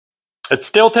It's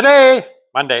still today,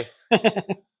 Monday.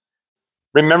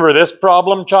 Remember this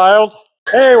problem, child?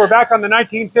 Hey, we're back on the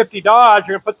 1950 Dodge.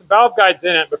 We're gonna put some valve guides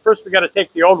in it, but first we gotta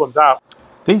take the old ones out.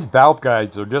 These valve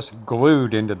guides are just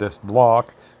glued into this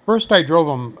block. First I drove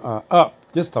them up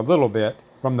just a little bit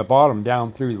from the bottom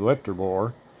down through the lifter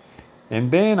bore.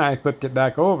 And then I flipped it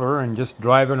back over and just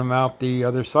driving them out the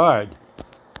other side.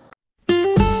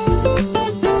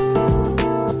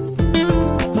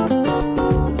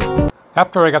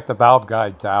 After I got the valve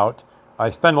guides out,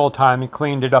 I spent a little time and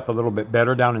cleaned it up a little bit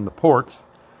better down in the ports.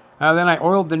 Then I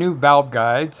oiled the new valve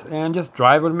guides and just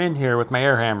driving them in here with my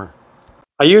air hammer.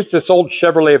 I used this old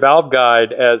Chevrolet valve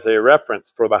guide as a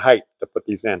reference for the height to put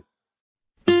these in.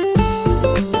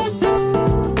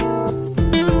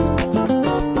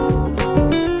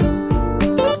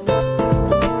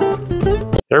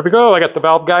 There we go. I got the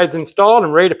valve guides installed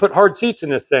and ready to put hard seats in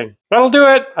this thing. That'll do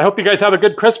it. I hope you guys have a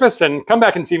good Christmas and come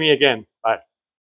back and see me again. Bye.